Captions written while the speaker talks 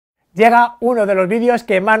Llega uno de los vídeos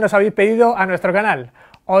que más nos habéis pedido a nuestro canal.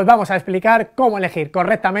 Os vamos a explicar cómo elegir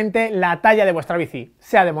correctamente la talla de vuestra bici,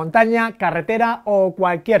 sea de montaña, carretera o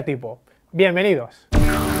cualquier tipo. Bienvenidos.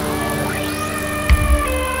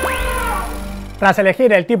 Tras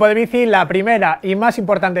elegir el tipo de bici, la primera y más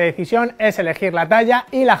importante decisión es elegir la talla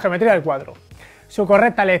y la geometría del cuadro. Su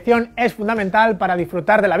correcta elección es fundamental para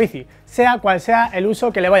disfrutar de la bici, sea cual sea el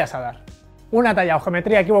uso que le vayas a dar. Una talla o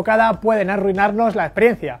geometría equivocada pueden arruinarnos la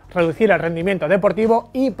experiencia, reducir el rendimiento deportivo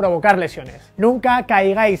y provocar lesiones. Nunca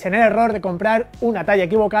caigáis en el error de comprar una talla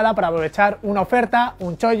equivocada para aprovechar una oferta,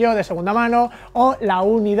 un chollo de segunda mano o la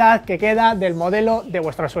unidad que queda del modelo de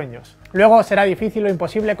vuestros sueños. Luego será difícil o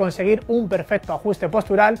imposible conseguir un perfecto ajuste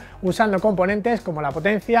postural usando componentes como la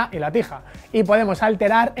potencia y la tija, y podemos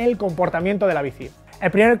alterar el comportamiento de la bici. El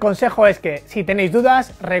primer consejo es que, si tenéis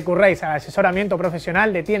dudas, recurréis al asesoramiento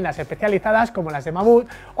profesional de tiendas especializadas como las de Mammoth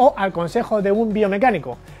o al consejo de un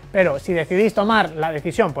biomecánico. Pero si decidís tomar la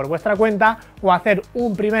decisión por vuestra cuenta o hacer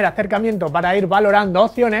un primer acercamiento para ir valorando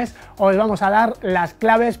opciones, os vamos a dar las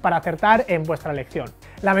claves para acertar en vuestra elección.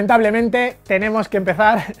 Lamentablemente tenemos que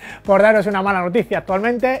empezar por daros una mala noticia.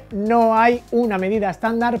 Actualmente no hay una medida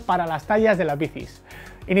estándar para las tallas de las bicis.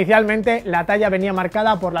 Inicialmente la talla venía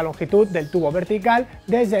marcada por la longitud del tubo vertical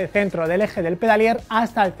desde el centro del eje del pedalier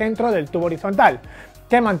hasta el centro del tubo horizontal,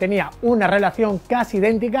 que mantenía una relación casi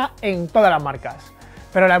idéntica en todas las marcas.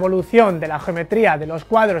 Pero la evolución de la geometría de los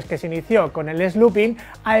cuadros que se inició con el slooping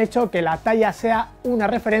ha hecho que la talla sea una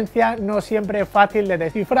referencia no siempre fácil de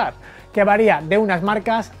descifrar, que varía de unas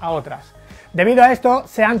marcas a otras. Debido a esto,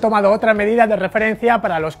 se han tomado otras medidas de referencia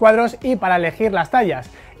para los cuadros y para elegir las tallas,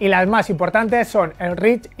 y las más importantes son el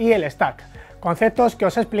reach y el stack, conceptos que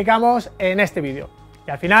os explicamos en este vídeo.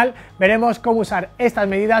 Y al final veremos cómo usar estas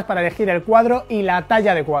medidas para elegir el cuadro y la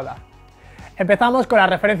talla adecuada. Empezamos con las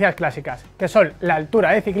referencias clásicas, que son la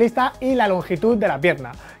altura de ciclista y la longitud de la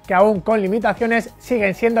pierna, que aún con limitaciones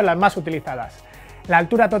siguen siendo las más utilizadas. La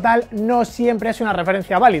altura total no siempre es una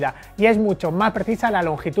referencia válida y es mucho más precisa la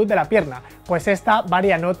longitud de la pierna, pues esta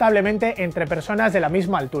varía notablemente entre personas de la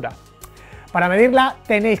misma altura. Para medirla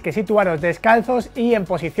tenéis que situaros descalzos y en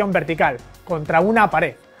posición vertical, contra una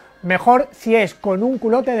pared. Mejor si es con un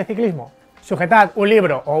culote de ciclismo. Sujetad un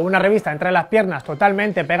libro o una revista entre las piernas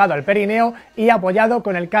totalmente pegado al perineo y apoyado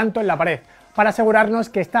con el canto en la pared, para asegurarnos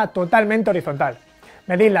que está totalmente horizontal.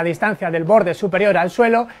 Medid la distancia del borde superior al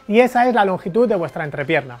suelo y esa es la longitud de vuestra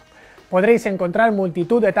entrepierna. Podréis encontrar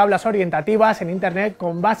multitud de tablas orientativas en internet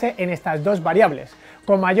con base en estas dos variables,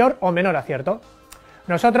 con mayor o menor acierto.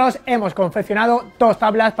 Nosotros hemos confeccionado dos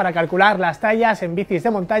tablas para calcular las tallas en bicis de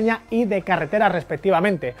montaña y de carretera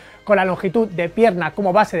respectivamente, con la longitud de pierna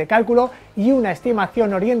como base de cálculo y una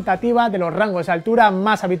estimación orientativa de los rangos de altura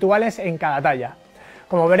más habituales en cada talla.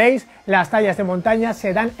 Como veréis, las tallas de montaña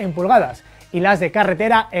se dan en pulgadas y las de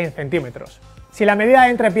carretera en centímetros. Si la medida de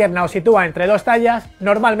entrepierna os sitúa entre dos tallas,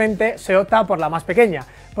 normalmente se opta por la más pequeña,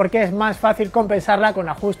 porque es más fácil compensarla con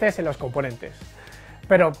ajustes en los componentes.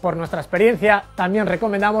 Pero por nuestra experiencia también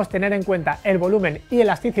recomendamos tener en cuenta el volumen y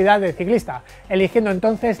elasticidad del ciclista, eligiendo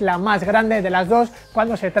entonces la más grande de las dos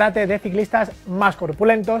cuando se trate de ciclistas más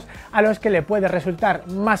corpulentos a los que le puede resultar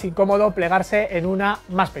más incómodo plegarse en una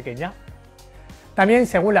más pequeña. También,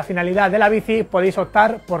 según la finalidad de la bici, podéis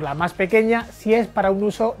optar por la más pequeña si es para un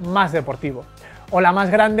uso más deportivo, o la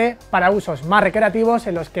más grande para usos más recreativos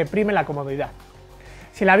en los que prime la comodidad.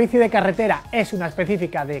 Si la bici de carretera es una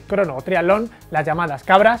específica de crono o triatlón, las llamadas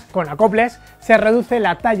cabras, con acoples, se reduce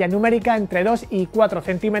la talla numérica entre 2 y 4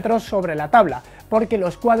 centímetros sobre la tabla, porque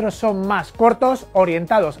los cuadros son más cortos,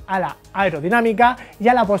 orientados a la aerodinámica y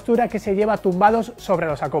a la postura que se lleva tumbados sobre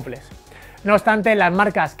los acoples. No obstante, las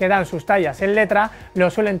marcas que dan sus tallas en letra lo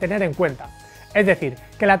suelen tener en cuenta. Es decir,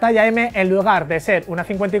 que la talla M, en lugar de ser una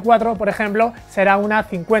 54, por ejemplo, será una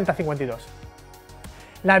 50-52.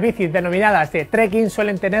 Las bicis denominadas de trekking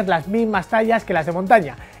suelen tener las mismas tallas que las de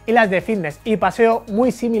montaña y las de fitness y paseo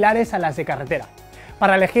muy similares a las de carretera.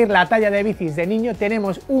 Para elegir la talla de bicis de niño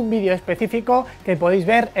tenemos un vídeo específico que podéis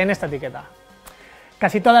ver en esta etiqueta.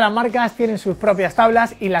 Casi todas las marcas tienen sus propias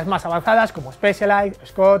tablas y las más avanzadas como Specialized,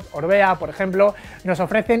 Scott, Orbea, por ejemplo, nos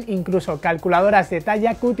ofrecen incluso calculadoras de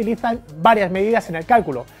talla que utilizan varias medidas en el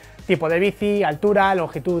cálculo: tipo de bici, altura,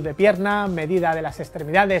 longitud de pierna, medida de las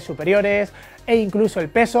extremidades superiores e incluso el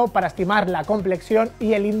peso para estimar la complexión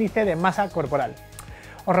y el índice de masa corporal.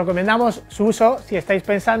 Os recomendamos su uso si estáis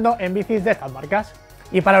pensando en bicis de estas marcas.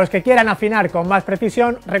 Y para los que quieran afinar con más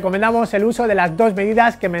precisión, recomendamos el uso de las dos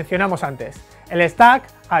medidas que mencionamos antes: el stack,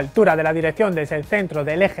 altura de la dirección desde el centro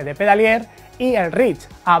del eje de pedalier, y el reach,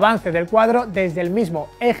 avance del cuadro desde el mismo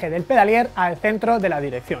eje del pedalier al centro de la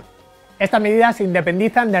dirección. Estas medidas se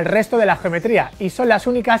independizan del resto de la geometría y son las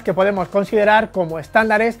únicas que podemos considerar como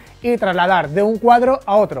estándares y trasladar de un cuadro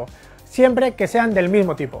a otro, siempre que sean del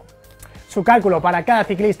mismo tipo. Su cálculo para cada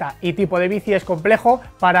ciclista y tipo de bici es complejo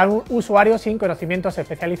para un usuario sin conocimientos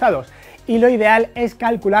especializados y lo ideal es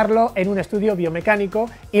calcularlo en un estudio biomecánico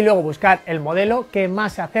y luego buscar el modelo que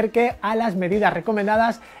más se acerque a las medidas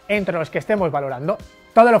recomendadas entre los que estemos valorando.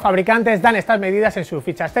 Todos los fabricantes dan estas medidas en sus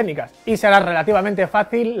fichas técnicas y será relativamente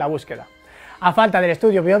fácil la búsqueda. A falta del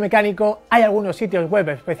estudio biomecánico, hay algunos sitios web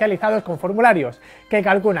especializados con formularios que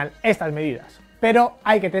calculan estas medidas, pero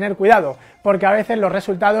hay que tener cuidado porque a veces los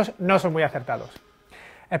resultados no son muy acertados.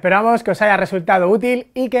 Esperamos que os haya resultado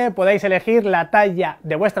útil y que podáis elegir la talla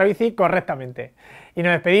de vuestra bici correctamente. Y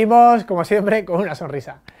nos despedimos, como siempre, con una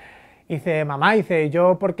sonrisa. Dice, mamá, dice,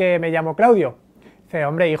 ¿yo por qué me llamo Claudio? Dice,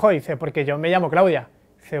 hombre, hijo, dice, porque yo me llamo Claudia.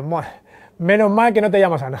 Dice, menos mal que no te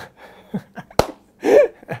llamas Ana.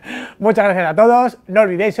 Muchas gracias a todos, no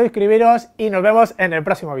olvidéis suscribiros y nos vemos en el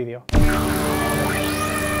próximo vídeo.